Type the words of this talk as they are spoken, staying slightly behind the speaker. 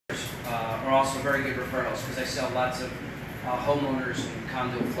are also very good referrals because I sell lots of homeowners and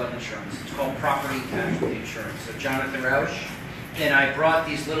condo flood insurance. It's called property and casualty insurance. So Jonathan Roush. And I brought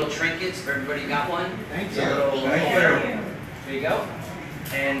these little trinkets. If everybody got one? Thank you. There you go.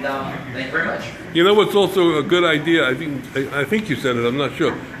 And thank you very much. You know what's also a good idea? I think you said it, I'm not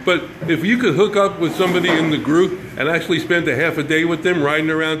sure. But if you could hook up with somebody in the group and actually spend a half a day with them, riding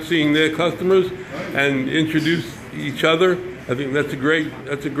around seeing their customers and introduce each other, I think that's a great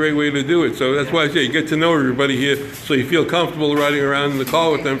way to do it. So that's why I say you get to know everybody here so you feel comfortable riding around in the car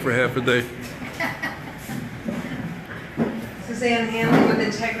with them for half a day. Suzanne Hanley with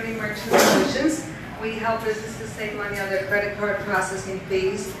Integrity Merchant Solutions. We help businesses save money on their credit card processing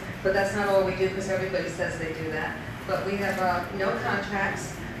fees, but that's not all we do because everybody says they do that. But we have no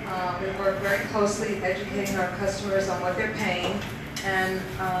contracts. We work very closely educating our customers on what they're paying, and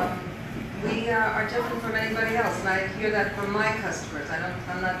we are different from anybody else, and I hear that from my customers.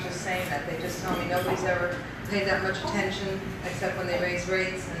 I'm not just saying that. They just tell me nobody's ever paid that much attention except when they raise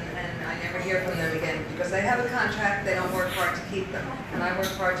rates, and I never hear from them again because they have a contract. They don't work hard to keep them, and I work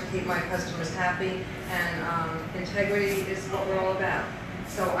hard to keep my customers happy, and integrity is what we're all about.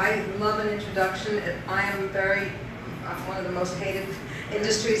 So I love an introduction. I am one of the most hated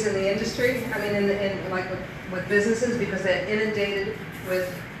industries in the industry. I mean, like with businesses, because they're inundated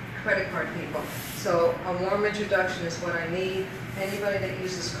with credit card people. So a warm introduction is what I need. Anybody that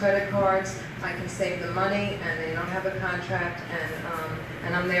uses credit cards, I can save them money, and they don't have a contract,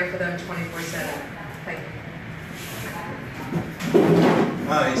 and I'm there for them 24/7. Thank you.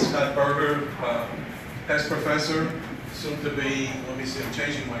 Hi, Scott Berger, past professor, soon to be, let me see, I'm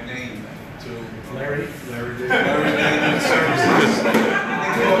changing my name to Larry David Services.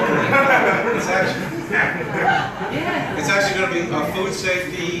 It's actually going to be food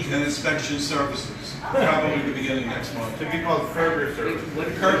safety and inspection services, probably the beginning next month. Should be called Ferber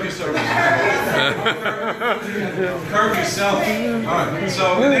Services. Curb your services. Curb yourself. All right.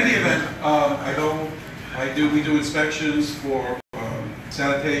 So in any event, we do inspections for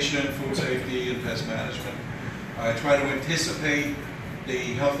sanitation, food safety, and pest management. I try to anticipate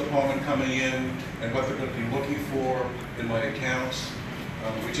the health department coming in and what they're going to be looking for in my accounts.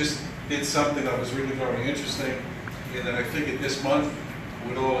 We just did something that was really very interesting in that I figured this month,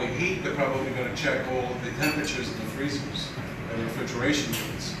 with all the heat, they're probably going to check all of the temperatures in the freezers and the refrigeration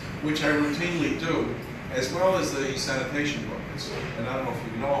units, which I routinely do, as well as the sanitation buckets. And I don't know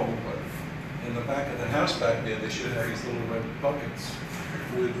if you know, but in the back of the house back there, they should have these little red buckets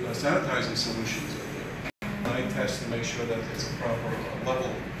with sanitizing solutions in there. And I test to make sure that it's a proper level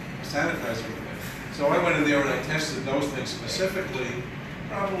of sanitizer in there. So I went in there and I tested those things specifically,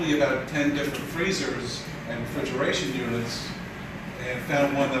 probably about 10 different freezers and refrigeration units, and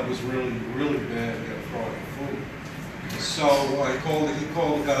found one that was really, really bad for food. So he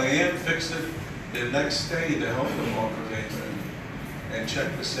called the guy in, fixed it. The next day, the health department came in and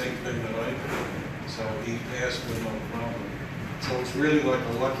checked the same thing that I did. So he passed with no problem. So it's really like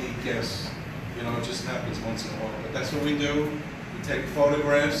a lucky guess. You know, it just happens once in a while. But that's what we do. We take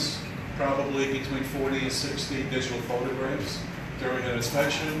photographs, probably between 40 and 60 digital photographs during an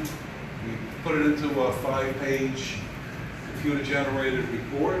inspection. We put it into a 5-page computer-generated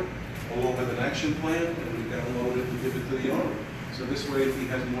report along with an action plan, and we download it and give it to the owner. So this way, if he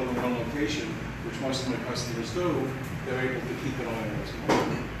has more than one location, which most of my customers do, they're able to keep an eye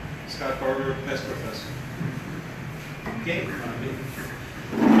on it. Scott Berger, pest professor. Okay.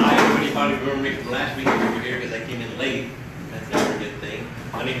 Hi, everybody. Probably remember me from last week we were here because I came in late. That's never a good thing.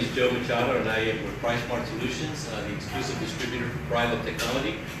 My name is Joe Machado, and I am with PriceSmart Solutions, the exclusive distributor for Brillo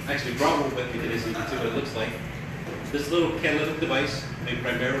Technology. I actually brought one with me today so you can see what it looks like. This little catalytic device, made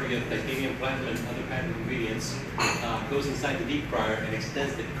primarily of titanium, platinum, and other patented ingredients, goes inside the deep fryer and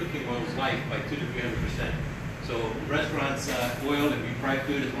extends the cooking oil's life by 200 to 300%. So restaurants, oil, if you fry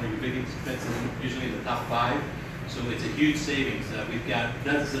food, is one of your biggest expenses, usually in the top 5. So it's a huge savings. We've got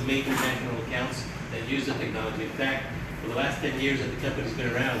dozens of major national accounts that use the technology. In fact, for the last 10 years that the company's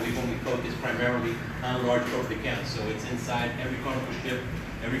been around, we've only focused primarily on large corporate accounts. So it's inside every Carnival ship,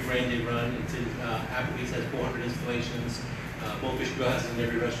 every brand they run. It's in, Applebee's has 400 installations, Bonefish Grill has in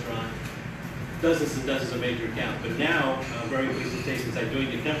every restaurant, dozens and dozens of major accounts. But now, I'm very pleased to say, since I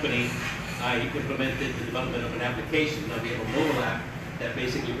joined the company, I implemented the development of an application. Now we have a mobile app that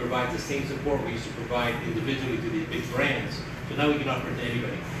basically provides the same support we used to provide individually to these big brands. So now we can offer it to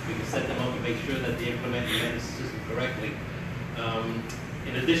anybody. We can set them up and make sure that they implement the manage the system correctly.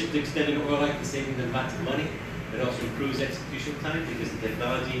 In addition to extending the oil life and saving them lots of money, it also improves execution time because the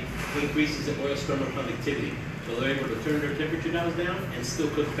technology increases the oil scrumber conductivity. So they're able to turn their temperature dials down and still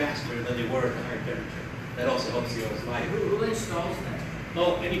cook faster than they were at a higher temperature. That also helps the oil's life. Who installs that?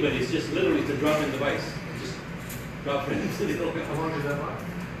 Oh, anybody, it's just literally it's a drop-in device. Just drop it into the oil. How long does that last?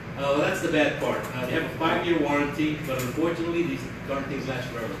 Well, that's the bad part. They have a 5-year warranty, but unfortunately, these darn things last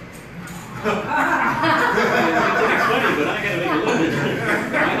forever. It's funny, but I gotta make a little bit.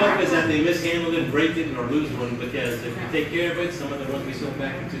 My hope is that they mishandle it, break it, or lose one, because if you take care of it, some of the ones we sold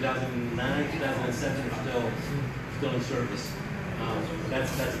back in 2009, 2007 are still in service.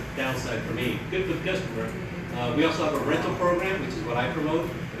 That's a downside for me. Good for the customer. We also have a rental program, which is what I promote,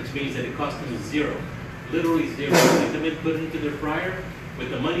 which means that it costs them zero. Literally zero. They come in, put it into their fryer. With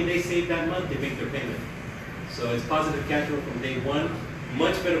the money they save that month, they make their payment. So it's positive cash flow from day one.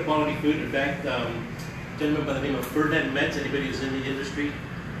 Much better quality food. In fact, a gentleman by the name of Ferdinand Metz, anybody who's in the industry,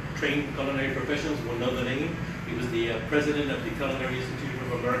 trained culinary professionals will know the name. He was the president of the Culinary Institute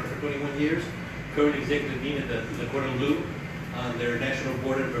of America for 21 years, current executive dean at the Cordon Bleu, on their National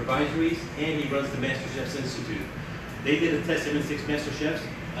Board of Advisories, and he runs the Master Chefs Institute. They did a test, him and 6 Master Chefs,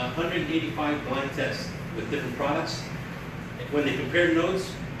 185 blind tests with different products. When they compared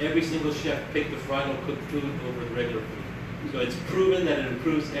notes, every single chef picked the fried or cooked food over the regular food. So it's proven that it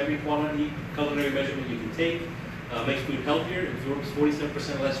improves every quality culinary measurement you can take, makes food healthier, absorbs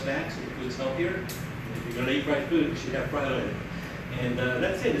 47% less fat, so the food's healthier. If you're gonna eat fried food, you should have fried in it. And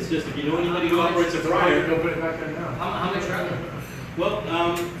that's it. It's just, if you know anybody who operates a fryer. Go put it back in now. How much are they? Well,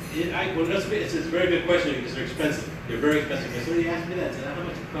 it's a very good question because they're expensive. They're very expensive. Somebody asked me that. I said, how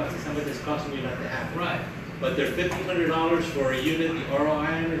much it costs? It's how much it's costing me not to have it. Right. But they're $1,500 for a unit. The ROI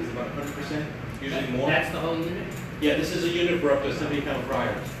on it is about 100%, usually more. That's the whole unit? Yeah, this is a unit for up to a 70-pound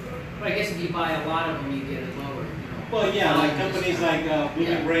fryer. But I guess if you buy a lot of them, you get it lower, you know. Well, yeah, like companies like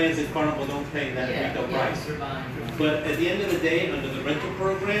Blooming Yeah. Brands and Carnival don't pay that retail price. You're buying. But at the end of the day, under the rental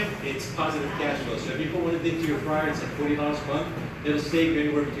program, it's positive cash flow. So if you put one of the things to your fryer, it's like $40 a month, it'll save you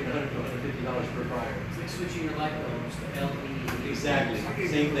anywhere between $100 to $150 per fryer. It's like switching your light bulbs to LED. Exactly,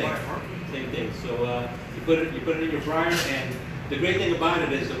 same thing, same thing. So you put it in your fryer, and the great thing about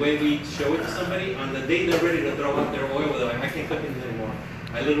it is the way we show it to somebody, on the day they're ready to throw out their oil, they're like, I can't cook this anymore.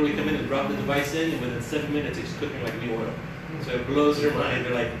 I literally come in and drop the device in, and within 7 minutes, it's cooking like new oil. So it blows their mind.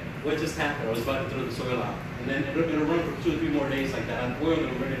 They're like, what just happened? I was about to throw this oil out. And then it'll run for 2 or 3 more days like that on oil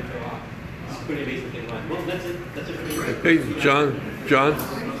that we're ready to throw out. It's a pretty amazing thing. Well, that's it. That's it for me. Hey, John?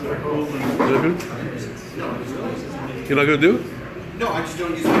 You're not gonna do it? No, I just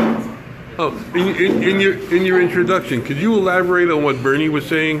don't use the microphone. Oh, in your introduction, could you elaborate on what Bernie was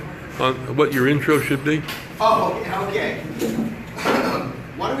saying on what your intro should be? Oh, okay.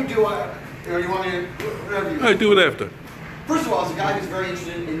 Why don't we do or you want me to, whatever you All right, do it after. First of all, as a guy who's very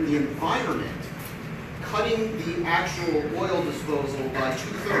interested in the environment, cutting the actual oil disposal by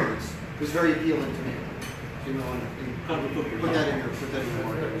 2/3 was very appealing to me. You know, and put that in your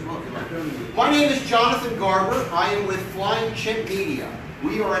market as well, if you like. My name is Jonathan Garber. I am with Flying Chimp Media.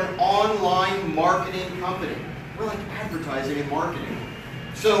 We are an online marketing company. We're like advertising and marketing.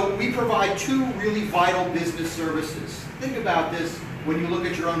 So we provide 2 really vital business services. Think about this when you look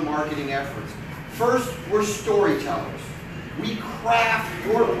at your own marketing efforts. First, we're storytellers. We craft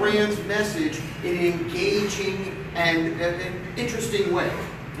your brand's message in an engaging and interesting way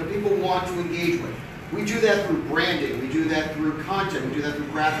that people want to engage with. We do that through branding. We do that through content. We do that through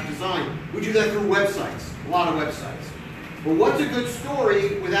graphic design. We do that through websites, a lot of websites. But what's a good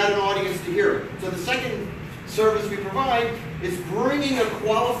story without an audience to hear it? So the second service we provide is bringing a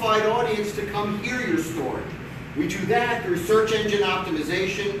qualified audience to come hear your story. We do that through search engine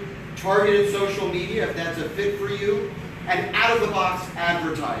optimization, targeted social media, if that's a fit for you, and out-of-the-box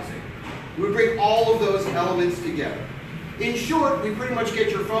advertising. We bring all of those elements together. In short, we pretty much get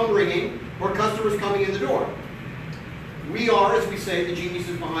your phone ringing or customers coming in the door. We are, as we say, the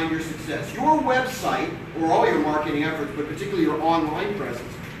geniuses behind your success. Your website, or all your marketing efforts, but particularly your online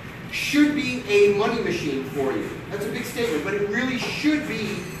presence, should be a money machine for you. That's a big statement, but it really should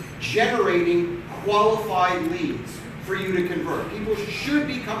be generating qualified leads for you to convert. People should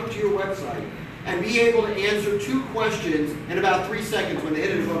be coming to your website and be able to answer 2 questions in about 3 seconds when they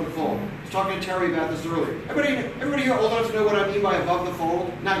hit it above the fold. I was talking to Terry about this earlier. Everybody here old enough to know what I mean by above the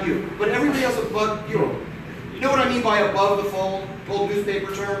fold? Not you, but everybody else above you. You know what I mean by above the fold? Old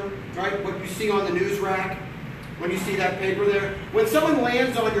newspaper term, right? What you see on the news rack, when you see that paper there. When someone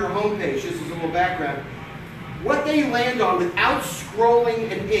lands on your homepage, this is a little background, what they land on without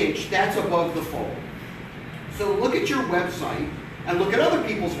scrolling an inch, that's above the fold. So look at your website and look at other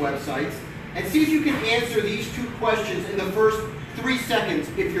people's websites and see if you can answer these 2 questions in the first 3 seconds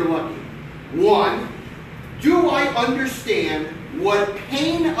if you're lucky. 1, do I understand what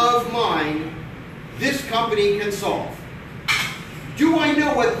pain of mine this company can solve? Do I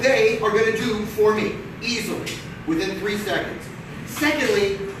know what they are going to do for me easily within 3 seconds?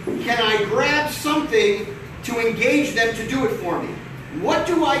 Secondly, can I grab something to engage them to do it for me? What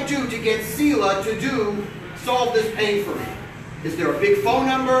do I do to get Sela to solve this pain for me? Is there a big phone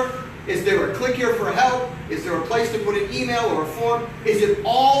number? Is there a click here for help? Is there a place to put an email or a form? Is it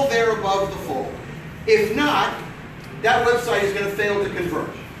all there above the fold? If not, that website is going to fail to convert.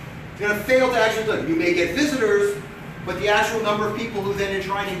 It's going to fail to actually look. You may get visitors, but the actual number of people who then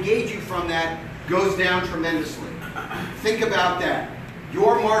try and engage you from that goes down tremendously. Think about that.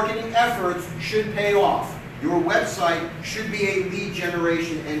 Your marketing efforts should pay off. Your website should be a lead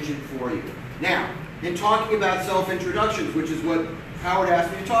generation engine for you. Now, in talking about self-introductions, which is what Howard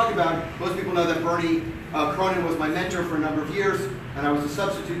asked me to talk about, most people know that Bernie Cronin was my mentor for a number of years, and I was a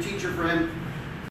substitute teacher for him